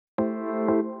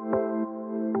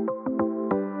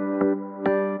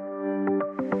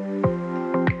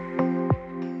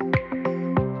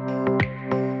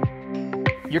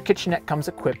Your kitchenette comes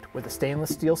equipped with a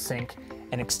stainless steel sink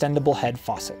and extendable head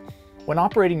faucet. When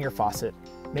operating your faucet,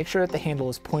 make sure that the handle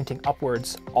is pointing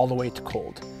upwards all the way to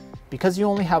cold. Because you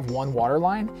only have one water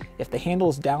line, if the handle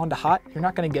is down to hot, you're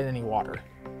not going to get any water.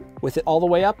 With it all the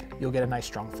way up, you'll get a nice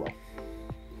strong flow.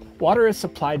 Water is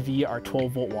supplied via our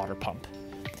 12-volt water pump.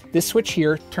 This switch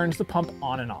here turns the pump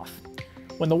on and off.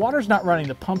 When the water's not running,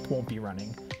 the pump won't be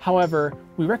running. However,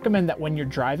 we recommend that when you're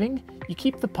driving, you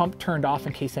keep the pump turned off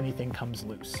in case anything comes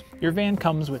loose. Your van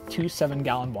comes with two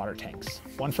 7-gallon water tanks,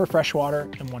 one for fresh water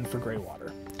and one for gray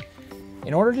water.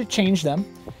 In order to change them,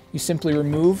 you simply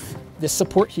remove this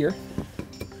support here,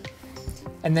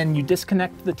 and then you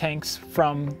disconnect the tanks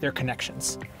from their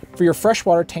connections. For your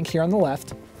freshwater tank here on the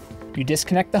left, you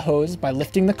disconnect the hose by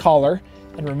lifting the collar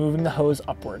and removing the hose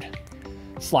upward.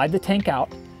 Slide the tank out,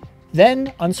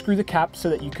 then unscrew the cap so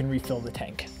that you can refill the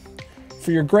tank.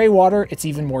 For your gray water, it's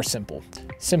even more simple.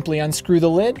 Simply unscrew the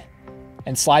lid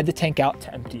and slide the tank out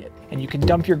to empty it. And you can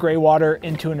dump your gray water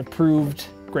into an approved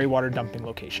gray water dumping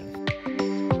location.